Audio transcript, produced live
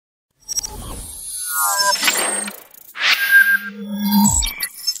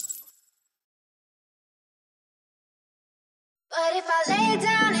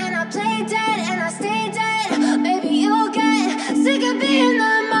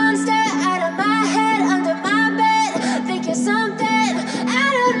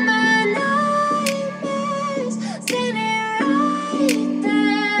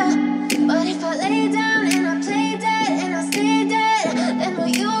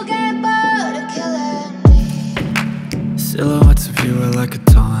Silhouettes of you are like a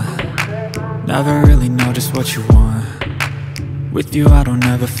taunt. Never really know just what you want. With you I don't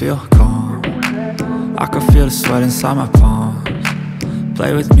ever feel calm. I can feel the sweat inside my palms.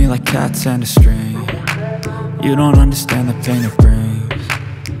 Play with me like cats and a string. You don't understand the pain it brings.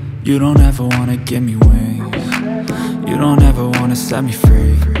 You don't ever wanna give me wings. You don't ever wanna set me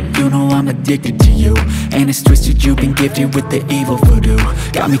free. You know I'm addicted to you, and it's twisted, you've been gifted with the evil voodoo.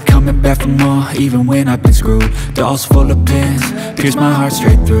 Got me coming back for more, even when I've been screwed. Dolls full of pins, pierce my heart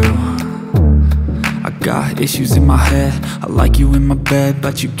straight through. I got issues in my head, I like you in my bed,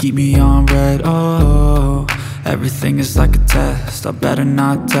 but you keep me on red. Oh, everything is like a test, I better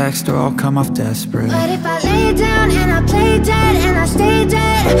not text or I'll come off desperate. But if I lay down and I play dead and I stay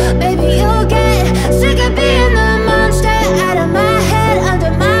dead, baby you'll get sick of being the monster out of my head,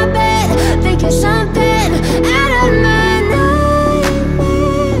 under my bed, think you're something out of my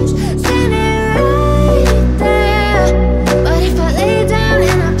nightmares, standing right there. But if I lay down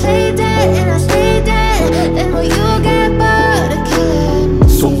and I play dead and I stay dead, then will you get bored of killing me?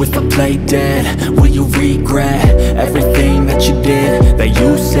 So if I play dead, will you regret everything that you did, that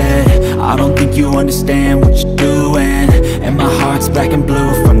you said? I don't think you understand what you're doing, and my heart's black and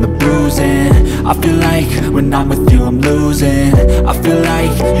blue from the bruising. I feel like when I'm with you I'm losing. I feel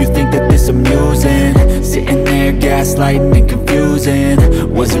like you think that this amusing, sitting there gaslighting and confusing.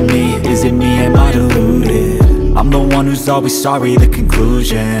 Was it me? Is it me? Am I deluded? I'm the one who's always sorry, the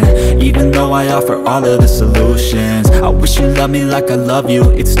conclusion, even though I offer all of the solutions. I wish you loved me like I love you,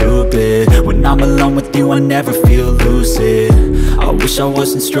 it's stupid. When I'm alone with you I never feel lucid. I wish I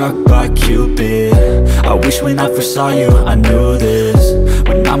wasn't struck by Cupid. I wish when I first saw you I knew this.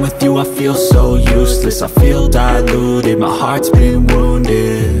 When I'm with you I feel so useless, I feel diluted, my heart's been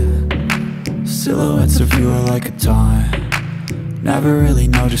wounded. Silhouettes of you are like a taunt. Never really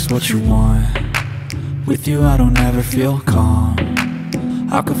know just what you want. With you I don't ever feel calm.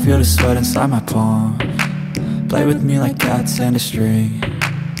 I can feel the sweat inside my palms. Play with me like cats and a string.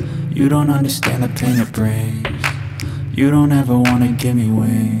 You don't understand the pain it brings. You don't ever wanna give me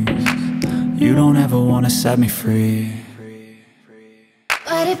wings. You don't ever wanna set me free.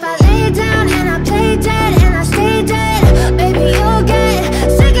 But if I lay down and I play dead and I stay dead, baby you'll get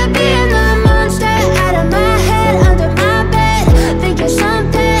sick of being the monster out of my head, under my bed, think you're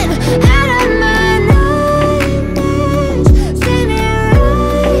something out of my nightmares, standing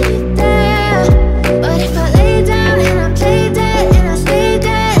right there. But if I lay down and I play dead and I stay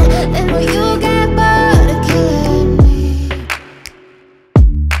dead, then will you get bored of killing me?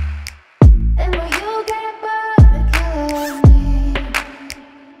 Then will you get bored of killing me?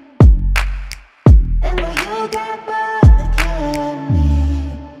 And will you get bored of killing me?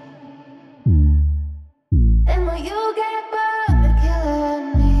 And will you get bored of killing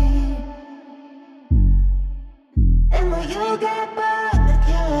me? And will you get bored of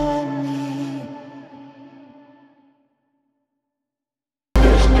killing me?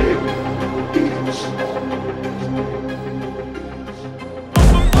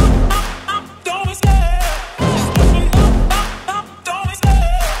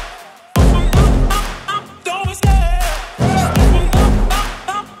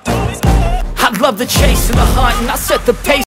 I love the chase and the hunt, and I set the pace.